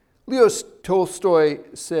Leo Tolstoy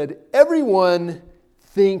said, "Everyone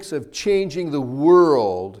thinks of changing the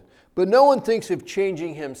world, but no one thinks of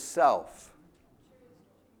changing himself."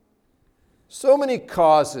 So many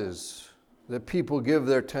causes that people give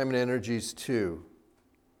their time and energies to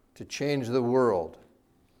change the world.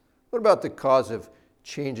 What about the cause of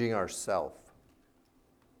changing ourselves?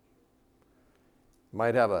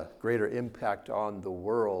 Might have a greater impact on the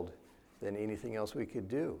world than anything else we could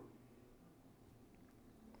do.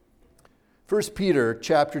 1 Peter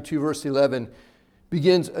chapter 2, verse 11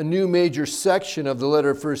 begins a new major section of the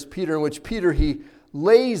letter of 1 Peter in which Peter, he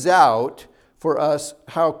lays out for us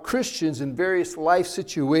how Christians in various life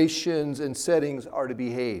situations and settings are to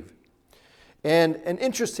behave. And an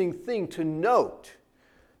interesting thing to note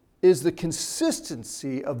is the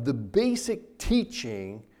consistency of the basic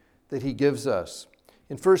teaching that he gives us.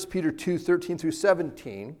 In 1 Peter 2, 13 through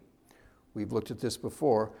 17, we've looked at this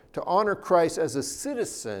before, to honor Christ as a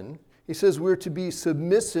citizen, he says we're to be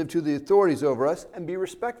submissive to the authorities over us and be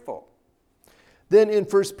respectful. Then in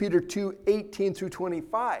 1 Peter 2, 18 through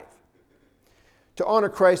 25, to honor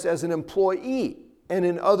Christ as an employee, and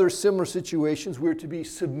in other similar situations, we're to be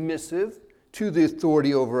submissive to the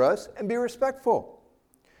authority over us and be respectful.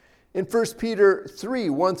 In 1 Peter 3,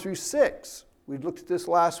 1 through 6, we looked at this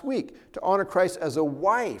last week. To honor Christ as a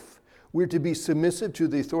wife, we're to be submissive to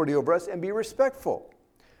the authority over us and be respectful.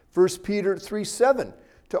 1 Peter 3, 7,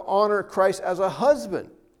 to honor Christ as a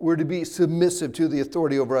husband, we're to be submissive to the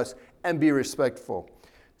authority over us and be respectful.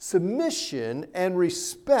 Submission and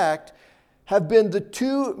respect have been the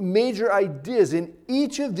two major ideas in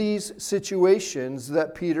each of these situations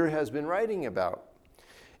that Peter has been writing about.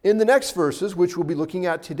 In the next verses, which we'll be looking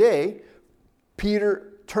at today,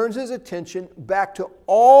 Peter turns his attention back to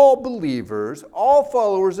all believers, all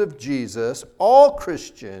followers of Jesus, all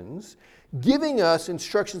Christians, giving us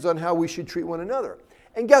instructions on how we should treat one another.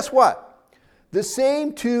 And guess what? The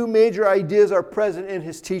same two major ideas are present in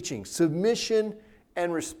his teaching: submission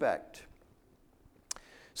and respect.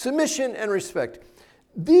 Submission and respect.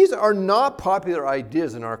 These are not popular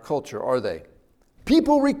ideas in our culture, are they?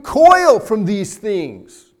 People recoil from these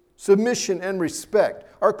things, submission and respect.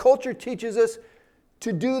 Our culture teaches us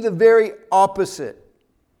to do the very opposite.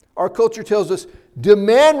 Our culture tells us,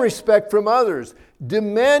 demand respect from others.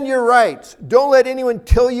 Demand your rights. Don't let anyone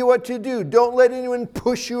tell you what to do. Don't let anyone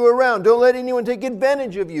push you around. Don't let anyone take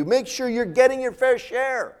advantage of you. Make sure you're getting your fair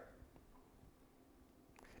share.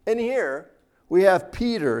 And here, we have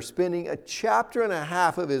Peter spending a chapter and a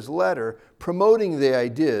half of his letter promoting the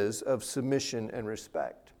ideas of submission and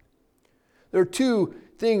respect. There are two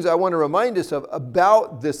things I want to remind us of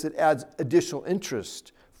about this that adds additional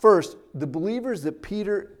interest. First, the believers that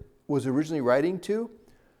Peter was originally writing to,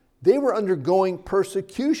 they were undergoing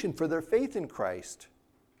persecution for their faith in Christ.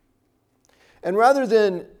 And rather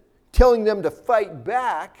than telling them to fight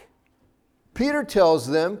back, Peter tells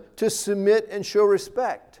them to submit and show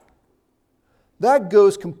respect. That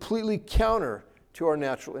goes completely counter to our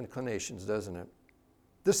natural inclinations, doesn't it?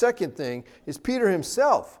 The second thing is Peter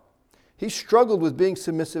himself. He struggled with being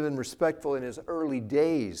submissive and respectful in his early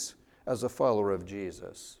days as a follower of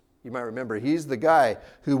Jesus. You might remember he's the guy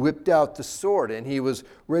who whipped out the sword and he was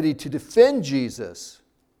ready to defend Jesus,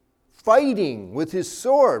 fighting with his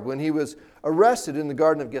sword when he was arrested in the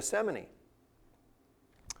Garden of Gethsemane.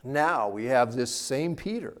 Now we have this same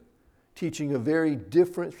Peter teaching a very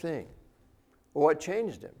different thing. Well, what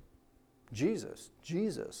changed him? Jesus.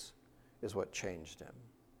 Jesus is what changed him.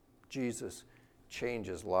 Jesus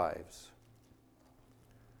changes lives.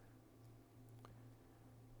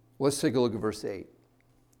 Let's take a look at verse 8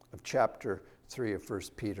 of chapter 3 of 1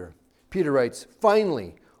 Peter. Peter writes,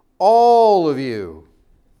 "Finally, all of you,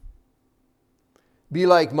 be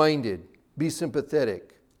like-minded, be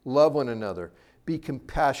sympathetic, love one another, be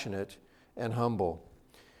compassionate and humble."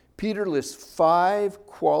 Peter lists 5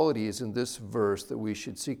 qualities in this verse that we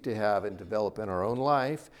should seek to have and develop in our own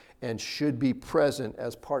life and should be present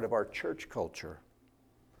as part of our church culture.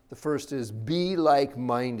 The first is be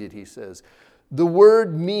like-minded, he says. The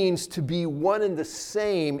word means to be one and the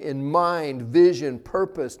same in mind, vision,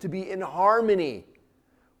 purpose, to be in harmony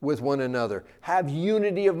with one another, have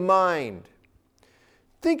unity of mind.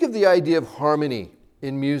 Think of the idea of harmony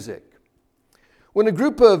in music. When a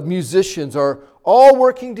group of musicians are all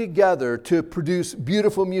working together to produce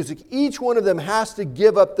beautiful music, each one of them has to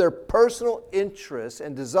give up their personal interests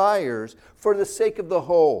and desires for the sake of the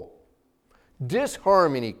whole.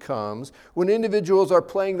 Disharmony comes when individuals are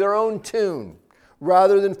playing their own tune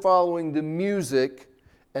rather than following the music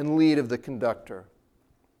and lead of the conductor.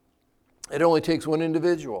 It only takes one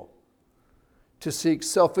individual to seek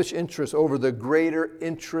selfish interests over the greater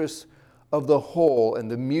interests of the whole, and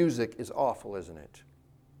the music is awful, isn't it?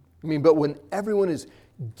 I mean, but when everyone is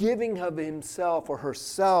giving of himself or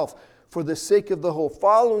herself for the sake of the whole,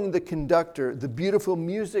 following the conductor, the beautiful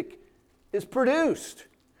music is produced.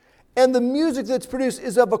 And the music that's produced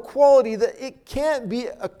is of a quality that it can't be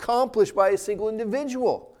accomplished by a single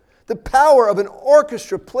individual. The power of an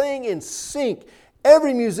orchestra playing in sync,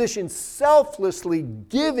 every musician selflessly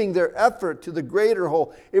giving their effort to the greater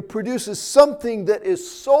whole, it produces something that is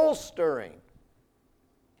soul-stirring.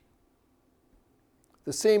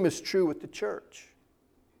 The same is true with the church.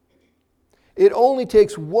 It only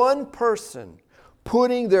takes one person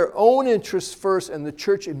putting their own interests first, and the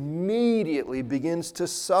church immediately begins to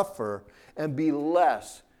suffer and be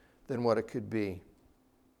less than what it could be.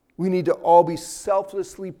 We need to all be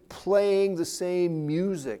selflessly playing the same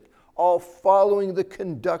music, all following the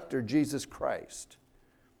conductor, Jesus Christ.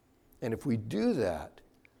 And if we do that,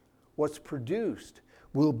 what's produced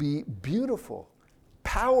will be beautiful,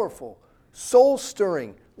 powerful,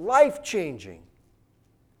 soul-stirring, life-changing.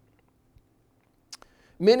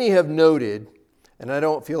 Many have noted, and I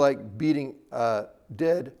don't feel like beating a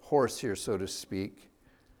dead horse here, so to speak,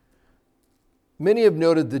 many have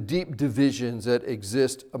noted the deep divisions that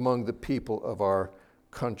exist among the people of our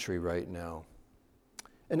country right now.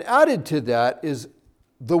 And added to that is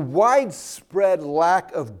the widespread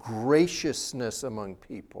lack of graciousness among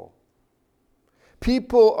people.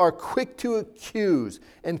 People are quick to accuse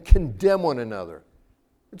and condemn one another.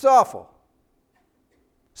 It's awful.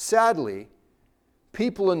 Sadly,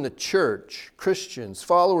 people in the church, Christians,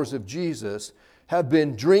 followers of Jesus, have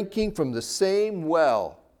been drinking from the same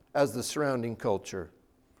well as the surrounding culture,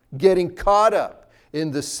 getting caught up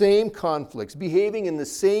in the same conflicts, behaving in the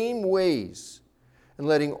same ways, and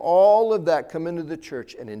letting all of that come into the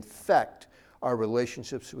church and infect our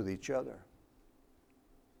relationships with each other.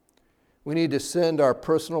 We need to send our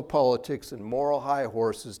personal politics and moral high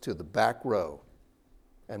horses to the back row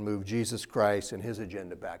and move Jesus Christ and his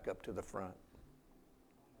agenda back up to the front.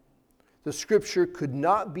 The scripture could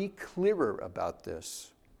not be clearer about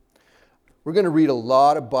this. We're going to read a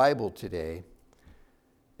lot of Bible today,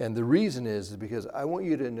 and the reason is because I want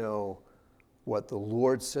you to know what the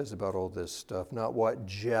Lord says about all this stuff, not what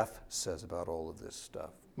Jeff says about all of this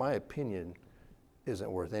stuff. My opinion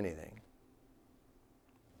isn't worth anything.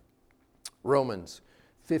 Romans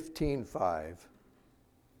 15:5.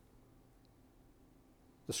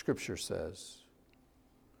 The scripture says,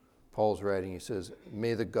 Paul's writing, he says,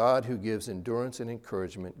 "May the God who gives endurance and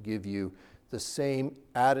encouragement give you the same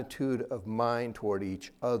attitude of mind toward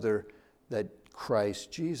each other that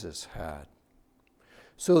Christ Jesus had,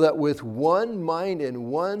 so that with one mind and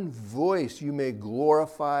one voice you may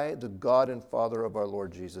glorify the God and Father of our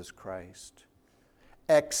Lord Jesus Christ.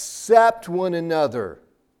 Accept one another,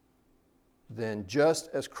 then, just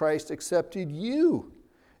as Christ accepted you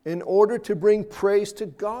in order to bring praise to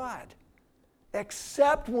God."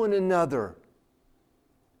 Accept one another.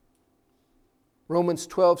 Romans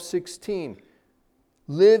 12:16.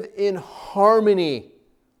 Live in harmony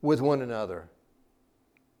with one another.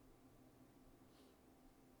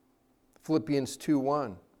 Philippians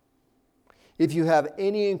 2:1. If you have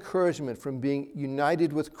any encouragement from being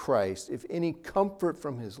united with Christ, if any comfort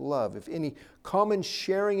from his love, if any common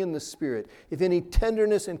sharing in the Spirit, if any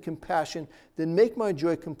tenderness and compassion, then make my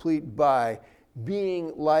joy complete by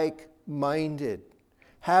being like-minded,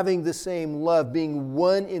 having the same love, being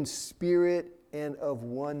one in spirit and of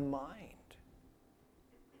one mind.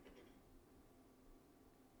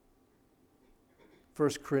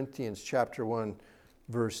 First Corinthians chapter 1,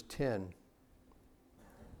 verse 10.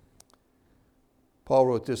 Paul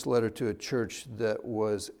wrote this letter to a church that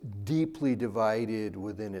was deeply divided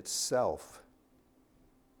within itself.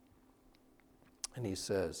 And he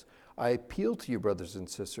says, "I appeal to you, brothers and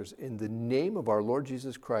sisters, in the name of our Lord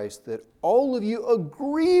Jesus Christ, that all of you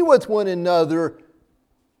agree with one another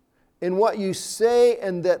in what you say,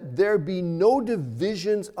 and that there be no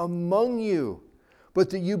divisions among you,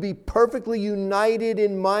 but that you be perfectly united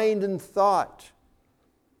in mind and thought."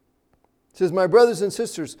 It says, "My brothers and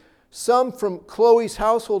sisters, some from Chloe's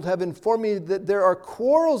household have informed me that there are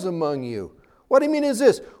quarrels among you." What I mean is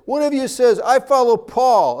this: one of you says, "I follow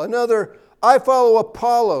Paul," another, "I follow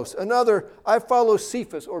Apollos," another, "I follow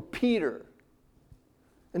Cephas or Peter,"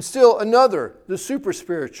 and still another, the super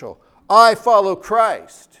spiritual, "I follow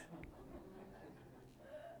Christ."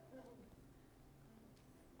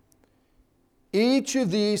 Each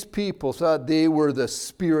of these people thought they were the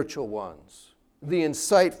spiritual ones, the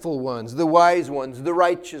insightful ones, the wise ones, the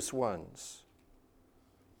righteous ones.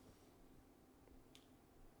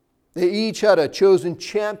 They each had a chosen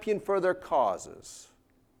champion for their causes.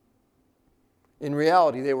 In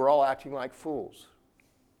reality, they were all acting like fools.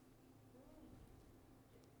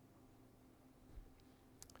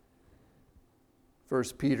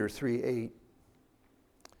 First Peter 3:8.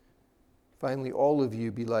 Finally, all of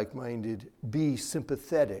you be like-minded, be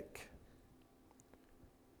sympathetic.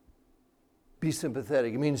 Be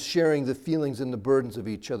sympathetic. It means sharing the feelings and the burdens of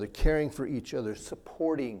each other, caring for each other,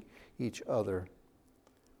 supporting each other.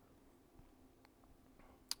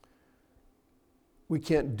 We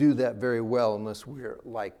can't do that very well unless we're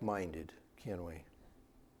like-minded, can we?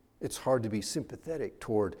 It's hard to be sympathetic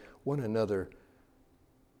toward one another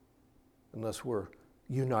unless we're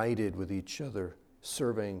united with each other,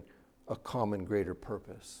 serving a common greater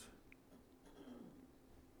purpose.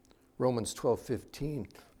 Romans 12:15,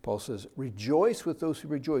 Paul says, rejoice with those who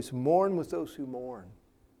rejoice, mourn with those who mourn.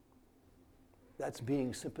 That's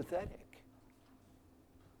being sympathetic.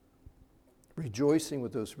 Rejoicing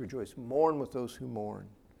with those who rejoice, mourn with those who mourn.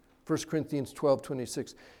 1 Corinthians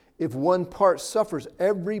 12:26, if one part suffers,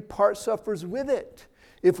 every part suffers with it.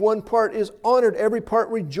 If one part is honored, every part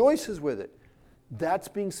rejoices with it. That's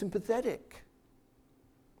being sympathetic.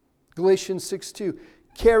 Galatians 6:2,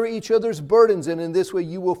 carry each other's burdens, and in this way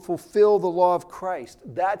you will fulfill the law of Christ.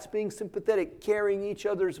 That's being sympathetic, carrying each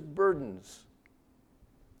other's burdens.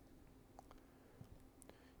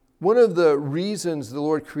 One of the reasons the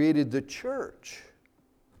Lord created the church,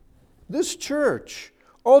 this church,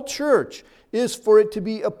 all church, is for it to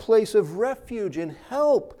be a place of refuge and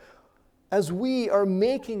help as we are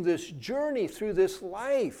making this journey through this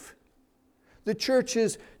life. The church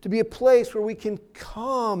is to be a place where we can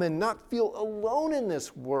come and not feel alone in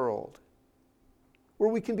this world,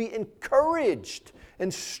 where we can be encouraged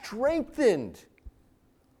and strengthened.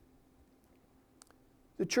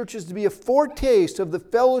 The church is to be a foretaste of the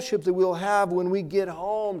fellowship that we'll have when we get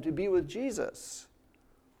home to be with Jesus.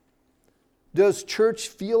 Does church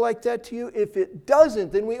feel like that to you? If it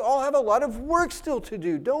doesn't, then we all have a lot of work still to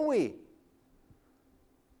do, don't we?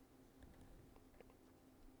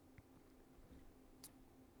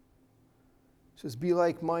 It says, be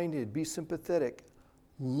like-minded, be sympathetic,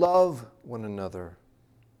 love one another.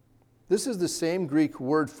 This is the same Greek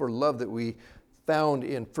word for love that we found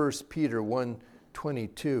in 1 Peter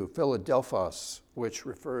 1:22, Philadelphos, which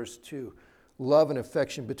refers to love and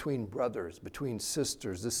affection between brothers, between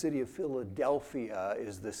sisters. The city of Philadelphia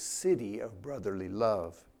is the city of brotherly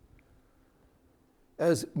love.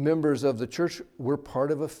 As members of the church, we're part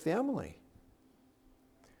of a family.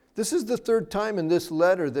 This is the third time in this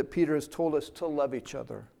letter that Peter has told us to love each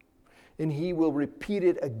other. And he will repeat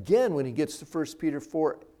it again when he gets to 1 Peter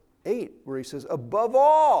 4:8, where he says, above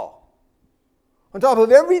all, on top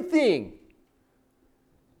of everything,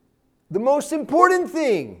 the most important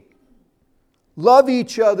thing, love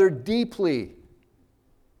each other deeply,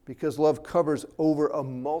 because love covers over a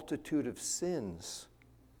multitude of sins.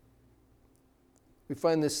 We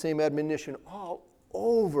find this same admonition all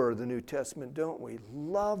over the New Testament, don't we?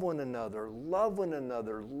 Love one another, love one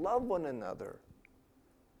another, love one another.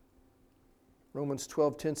 Romans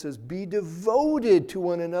 12:10 says, be devoted to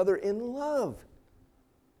one another in love.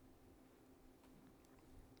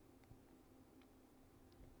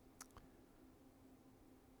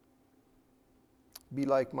 Be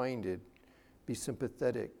like-minded, be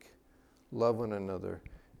sympathetic, love one another,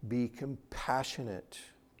 be compassionate.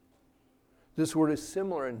 This word is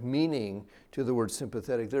similar in meaning to the word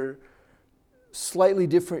sympathetic. They're slightly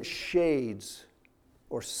different shades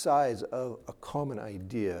or sides of a common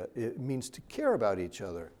idea. It means to care about each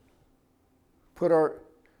other. Put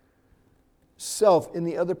ourselves in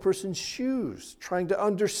the other person's shoes, trying to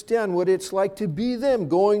understand what it's like to be them,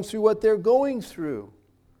 going through what they're going through.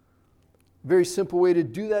 A very simple way to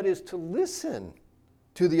do that is to listen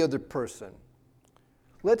to the other person.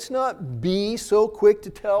 Let's not be so quick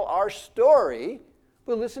to tell our story,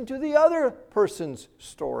 but listen to the other person's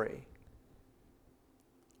story.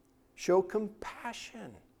 Show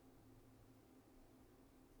compassion.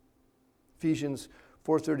 Ephesians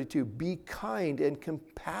 4:32, be kind and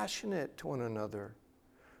compassionate to one another,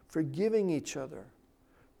 forgiving each other,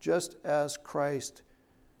 just as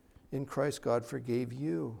in Christ God forgave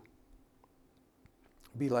you.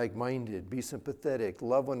 Be like-minded, be sympathetic,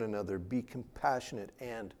 love one another, be compassionate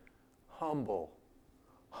and humble.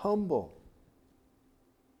 Humble.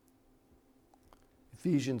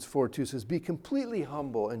 Ephesians 4:2 says, be completely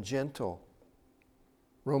humble and gentle.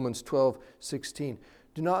 Romans 12:16,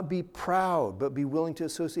 do not be proud, but be willing to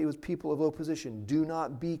associate with people of low position. Do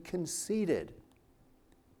not be conceited.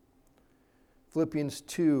 Philippians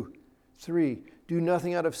 2:3, do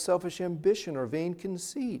nothing out of selfish ambition or vain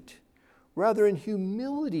conceit. Rather, in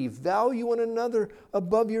humility, value one another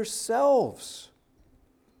above yourselves,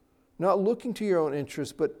 not looking to your own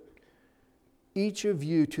interests, but each of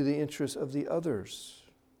you to the interests of the others.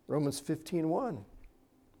 Romans 15:1.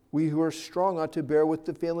 We who are strong ought to bear with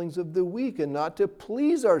the failings of the weak and not to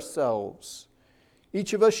please ourselves.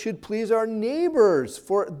 Each of us should please our neighbors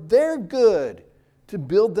for their good, to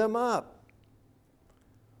build them up.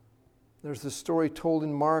 There's the story told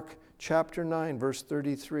in Mark chapter 9, verse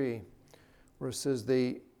 33, where it says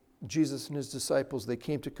Jesus and his disciples, they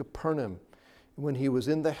came to Capernaum. When he was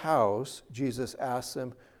in the house, Jesus asked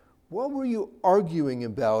them, "What were you arguing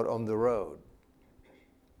about on the road?"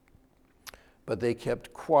 But they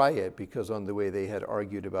kept quiet because on the way they had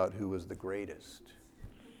argued about who was the greatest.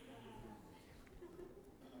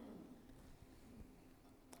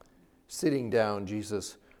 Sitting down,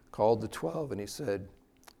 Jesus called the 12 and he said,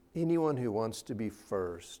 "Anyone who wants to be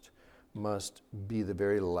first must be the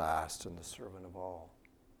very last and the servant of all."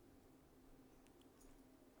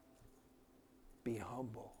 Be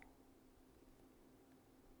humble.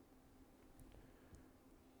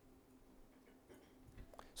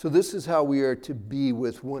 So this is how we are to be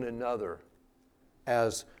with one another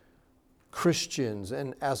as Christians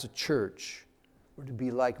and as a church. We're to be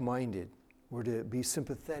like-minded. We're to be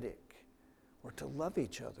sympathetic. We're to love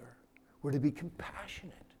each other. We're to be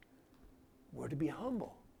compassionate. We're to be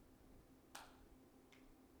humble.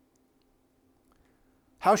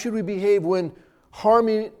 How should we behave when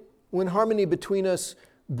harmony between us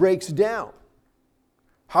breaks down?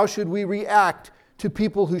 How should we react to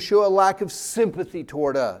people who show a lack of sympathy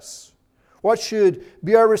toward us? What should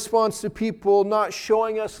be our response to people not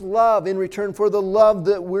showing us love in return for the love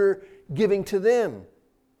that we're giving to them?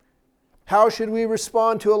 How should we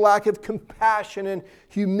respond to a lack of compassion and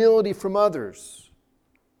humility from others?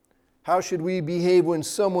 How should we behave when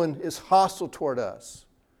someone is hostile toward us?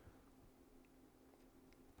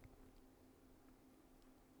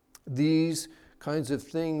 These kinds of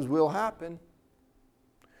things will happen.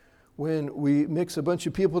 When we mix a bunch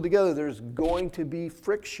of people together, there's going to be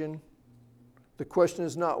friction. The question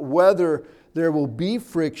is not whether there will be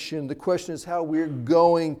friction. The question is how we're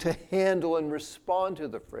going to handle and respond to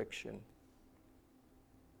the friction.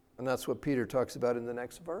 And that's what Peter talks about in the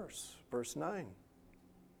next verse, verse 9.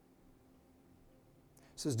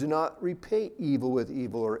 It says, "Do not repay evil with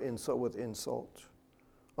evil or insult with insult.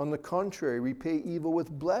 On the contrary, repay evil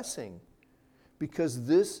with blessing, because to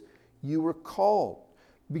this you were called,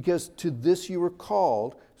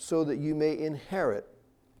 so that you may inherit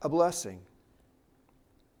a blessing."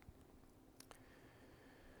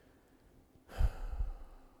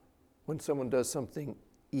 When someone does something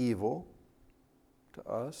evil to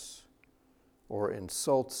us or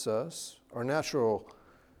insults us, our natural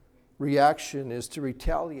reaction is to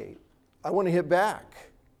retaliate. I want to hit back.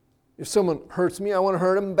 If someone hurts me, I want to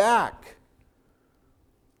hurt them back.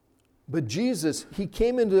 But Jesus, he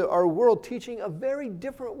came into our world teaching a very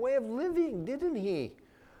different way of living, didn't he?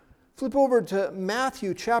 Flip over to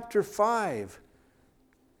Matthew chapter 5.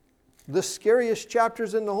 The scariest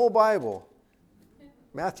chapters in the whole Bible.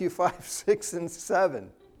 Matthew 5, 6, and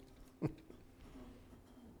 7.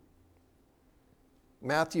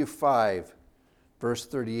 Matthew 5, verse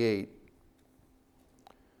 38.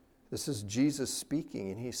 This is Jesus speaking,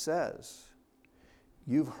 and he says,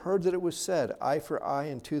 "You've heard that it was said, eye for eye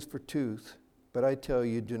and tooth for tooth. But I tell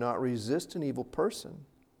you, do not resist an evil person.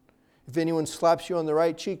 If anyone slaps you on the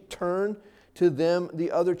right cheek, turn to them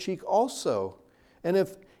the other cheek also. And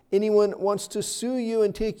if anyone wants to sue you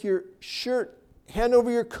and take your shirt, hand over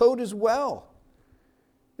your coat as well.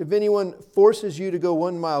 If anyone forces you to go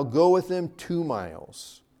 1 mile, go with them 2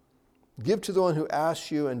 miles. Give to the one who asks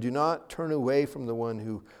you, and do not turn away from the one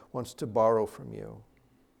who wants to borrow from you.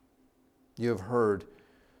 You have heard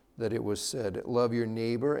that it was said, love your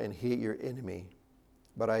neighbor and hate your enemy.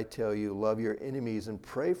 But I tell you, love your enemies and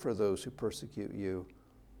pray for those who persecute you,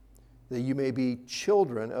 that you may be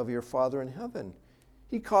children of your Father in heaven.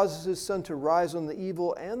 He causes his sun to rise on the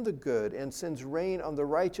evil and the good, and sends rain on the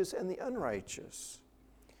righteous and the unrighteous.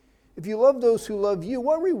 If you love those who love you,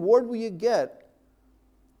 what reward will you get?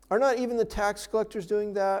 Are not even the tax collectors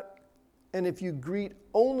doing that? And if you greet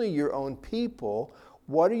only your own people,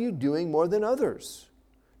 what are you doing more than others?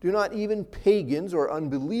 Do not even pagans or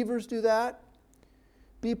unbelievers do that?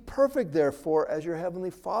 Be perfect, therefore, as your heavenly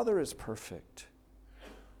Father is perfect.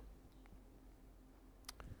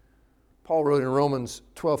 Paul wrote in Romans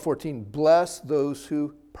 12:14, bless those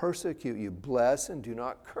who persecute you. Bless and do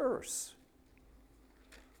not curse.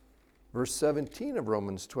 Verse 17 of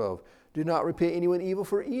Romans 12, do not repay anyone evil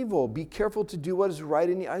for evil. Be careful to do what is right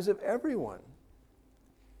in the eyes of everyone.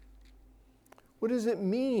 What does it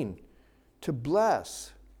mean to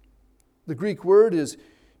bless? The Greek word is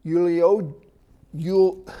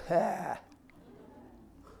eulogio,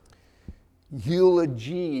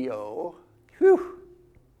 whew,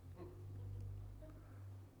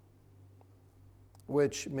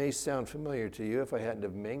 which may sound familiar to you if I hadn't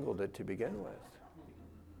have mangled it to begin with.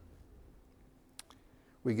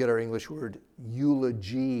 We get our English word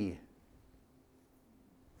eulogy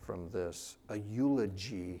from this. A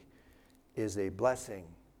eulogy is a blessing.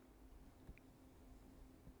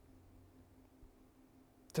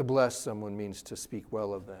 To bless someone means to speak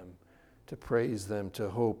well of them, to praise them, to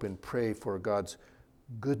hope and pray for God's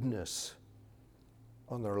goodness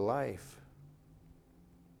on their life.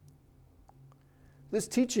 This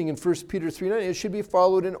teaching in 1 Peter 3:9, it should be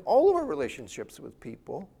followed in all of our relationships with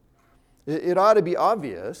people. It ought to be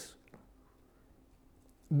obvious,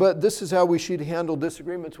 but this is how we should handle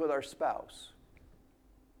disagreements with our spouse.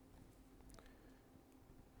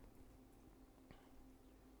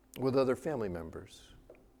 With other family members,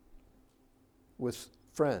 with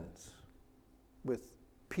friends, with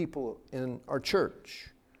people in our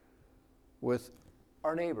church, with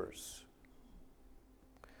our neighbors.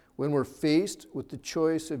 When we're faced with the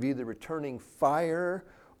choice of either returning fire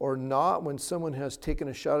or not, when someone has taken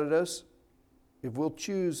a shot at us, if we'll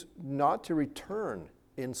choose not to return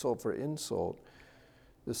insult for insult,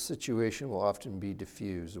 the situation will often be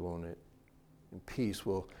diffused, won't it? And peace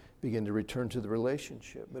will begin to return to the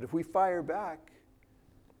relationship. But if we fire back,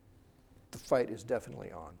 the fight is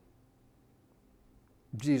definitely on.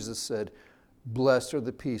 Jesus said, "Blessed are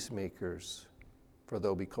the peacemakers, for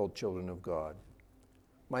they'll be called children of God."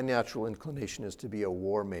 My natural inclination is to be a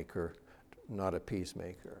war maker, not a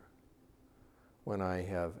peacemaker. When I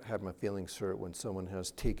have had my feelings hurt, when someone has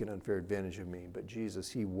taken unfair advantage of me. But Jesus,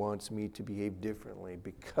 he wants me to behave differently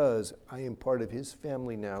because I am part of his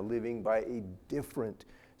family now, living by a different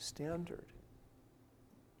standard.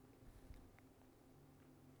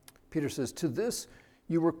 Peter says, "To this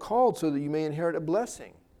you were called so that you may inherit a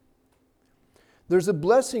blessing." There's a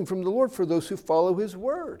blessing from the Lord for those who follow his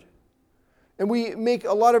word. And we make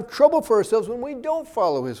a lot of trouble for ourselves when we don't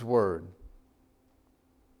follow his word.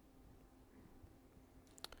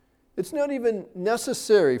 It's not even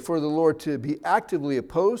necessary for the Lord to be actively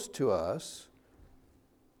opposed to us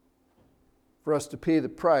for us to pay the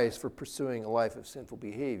price for pursuing a life of sinful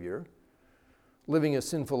behavior. Living a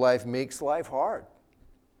sinful life makes life hard.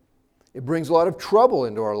 It brings a lot of trouble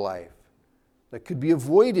into our life that could be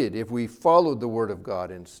avoided if we followed the Word of God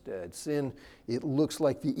instead. Sin, it looks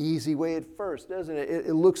like the easy way at first, doesn't it?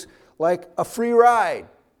 It looks like a free ride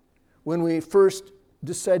when we first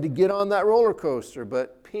decide to get on that roller coaster,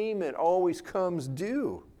 but payment always comes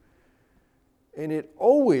due. And it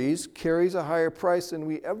always carries a higher price than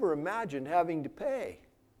we ever imagined having to pay.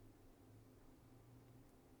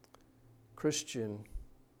 Christian,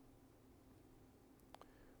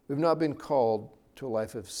 we've not been called to a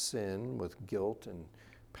life of sin with guilt and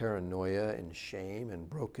paranoia and shame and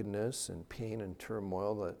brokenness and pain and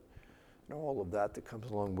turmoil and all of that comes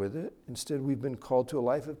along with it. Instead, we've been called to a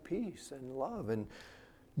life of peace and love and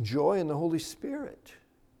joy in the Holy Spirit,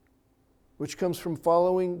 which comes from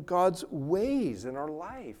following God's ways in our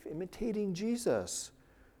life, imitating Jesus.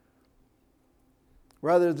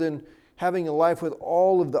 Rather than having a life with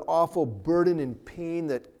all of the awful burden and pain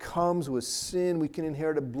that comes with sin, we can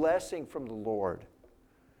inherit a blessing from the Lord.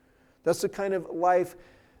 That's the kind of life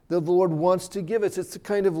that the Lord wants to give us. It's the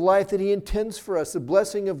kind of life that he intends for us. The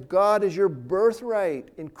blessing of God is your birthright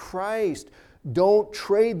in Christ. Don't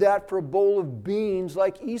trade that for a bowl of beans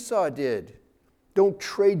like Esau did. Don't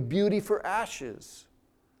trade beauty for ashes.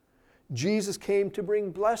 Jesus came to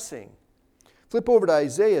bring blessing. Flip over to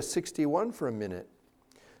Isaiah 61 for a minute.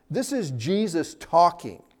 This is Jesus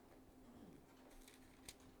talking.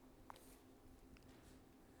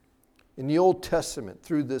 In the Old Testament,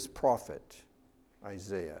 through this prophet,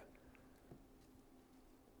 Isaiah,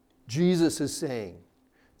 Jesus is saying,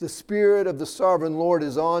 "The Spirit of the Sovereign Lord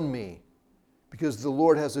is on me, because the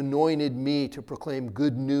Lord has anointed me to proclaim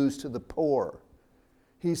good news to the poor.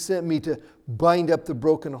 He sent me to bind up the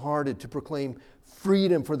brokenhearted, to proclaim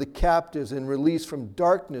freedom for the captives and release from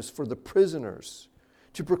darkness for the prisoners,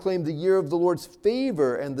 to proclaim the year of the Lord's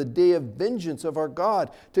favor and the day of vengeance of our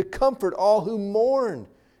God, to comfort all who mourn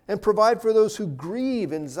and provide for those who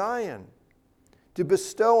grieve in Zion, to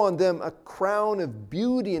bestow on them a crown of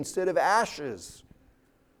beauty instead of ashes,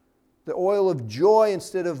 the oil of joy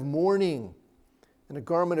instead of mourning, and a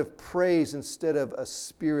garment of praise instead of a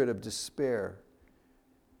spirit of despair.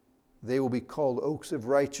 They will be called oaks of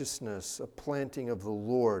righteousness, a planting of the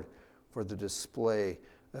Lord for the display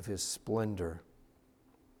of his splendor."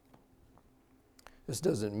 This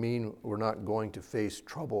doesn't mean we're not going to face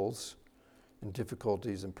troubles and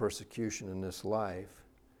difficulties and persecution in this life,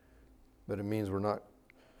 but it means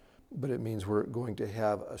we're going to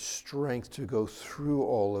have a strength to go through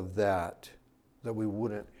all of that we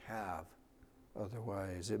wouldn't have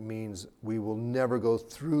otherwise. It means we will never go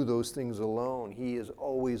through those things alone. He is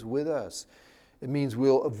always with us. It means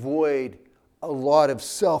we'll avoid a lot of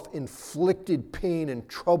self-inflicted pain and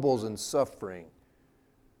troubles and suffering.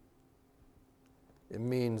 It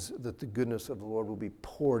means that the goodness of the Lord will be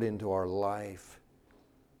poured into our life.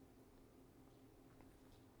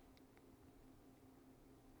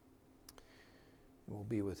 And we'll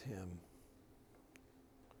be with Him.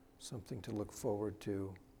 Something to look forward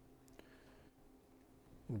to.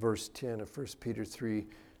 In verse 10 of 1 Peter 3, it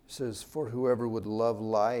says, "For whoever would love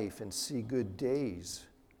life and see good days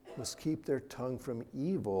must keep their tongue from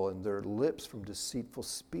evil and their lips from deceitful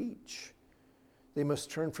speech. They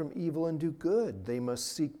must turn from evil and do good. They must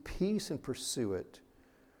seek peace and pursue it.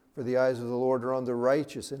 For the eyes of the Lord are on the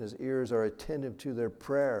righteous, and His ears are attentive to their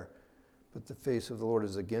prayer. But the face of the Lord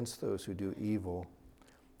is against those who do evil."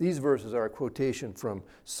 These verses are a quotation from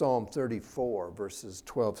Psalm 34, verses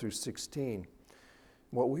 12 through 16.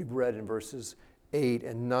 What we've read in verses 8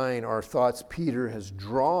 and 9 are thoughts Peter has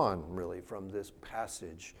drawn, really, from this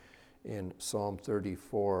passage in Psalm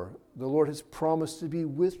 34. The Lord has promised to be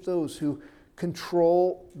with those who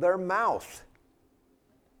control their mouth,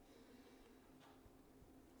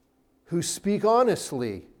 who speak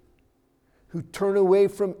honestly, who turn away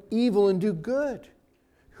from evil and do good,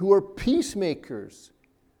 who are peacemakers.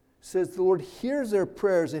 Says the Lord hears their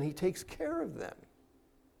prayers and He takes care of them.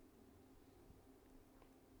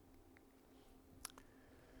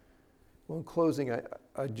 Well, in closing,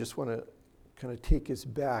 I just want to kind of take us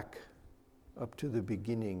back up to the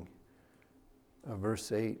beginning of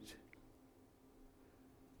verse 8.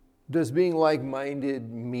 Does being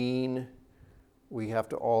like-minded mean we have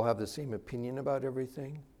to all have the same opinion about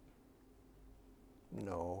everything?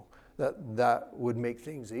 No. That would make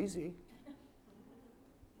things easy.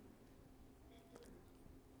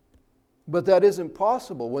 But that isn't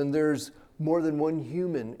possible when there's more than one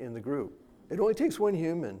human in the group. It only takes one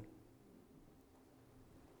human.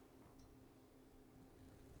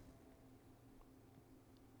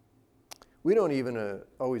 We don't even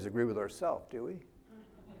always agree with ourselves, do we?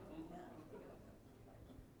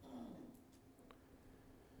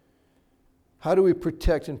 How do we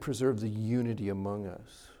protect and preserve the unity among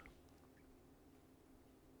us?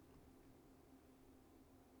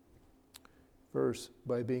 First,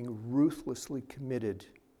 by being ruthlessly committed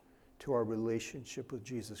to our relationship with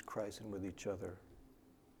Jesus Christ and with each other.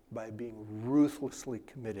 By being ruthlessly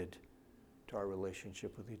committed to our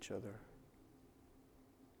relationship with each other.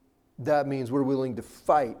 That means we're willing to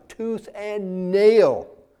fight tooth and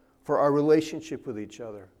nail for our relationship with each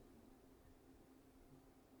other.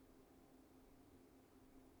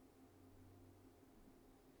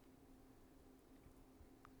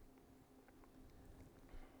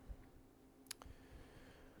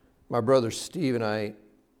 My brother Steve and I,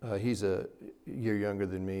 he's a year younger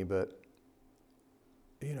than me, but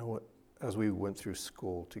you know, as we went through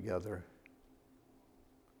school together,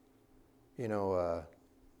 you know,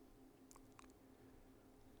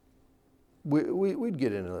 we'd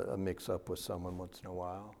get in a mix-up with someone once in a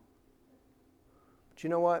while. But you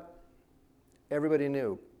know what? Everybody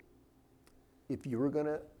knew if you were going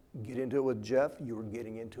to get into it with Jeff, you were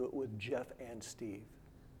getting into it with Jeff and Steve.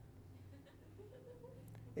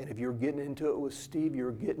 And if you were getting into it with Steve, you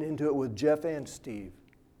were getting into it with Jeff and Steve.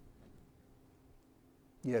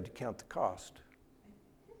 You had to count the cost.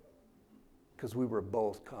 Because we were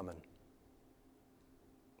both coming.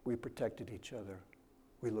 We protected each other.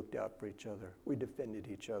 We looked out for each other. We defended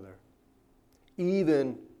each other.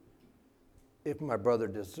 Even if my brother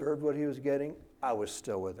deserved what he was getting, I was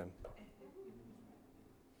still with him.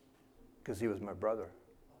 Because he was my brother.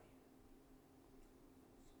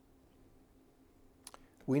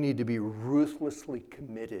 We need to be ruthlessly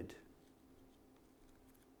committed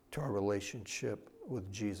to our relationship with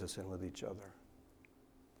Jesus and with each other.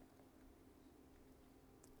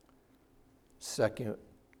 Second,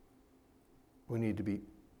 we need to be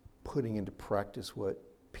putting into practice what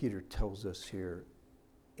Peter tells us here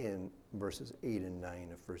in verses 8 and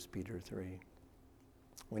 9 of 1 Peter 3.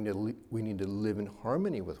 We need to live in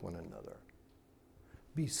harmony with one another.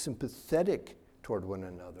 Be sympathetic toward one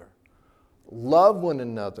another. Love one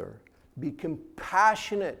another. Be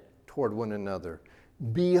compassionate toward one another.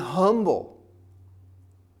 Be humble.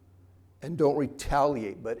 And don't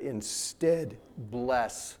retaliate, but instead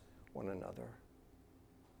bless one another.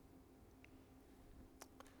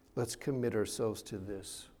 Let's commit ourselves to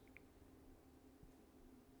this.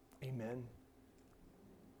 Amen.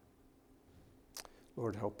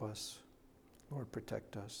 Lord, help us. Lord,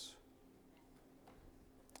 protect us.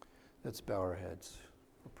 Let's bow our heads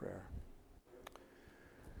for prayer.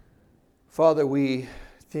 Father, we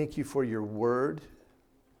thank you for your word.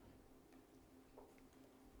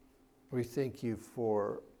 We thank you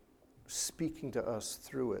for speaking to us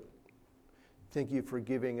through it. Thank you for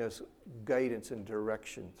giving us guidance and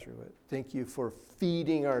direction through it. Thank you for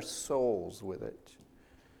feeding our souls with it.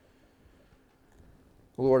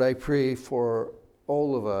 Lord, I pray for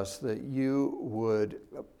all of us that you would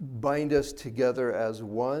bind us together as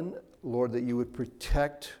one. Lord, that you would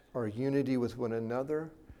protect our unity with one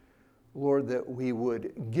another. Lord, that we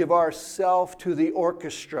would give ourselves to the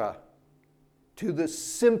orchestra, to the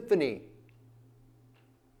symphony.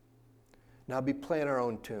 Not be playing our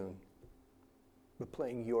own tune, but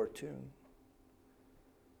playing your tune.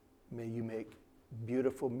 May you make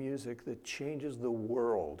beautiful music that changes the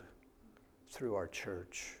world through our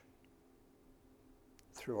church,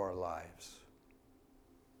 through our lives.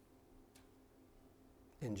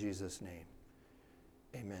 In Jesus' name,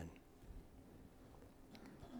 amen.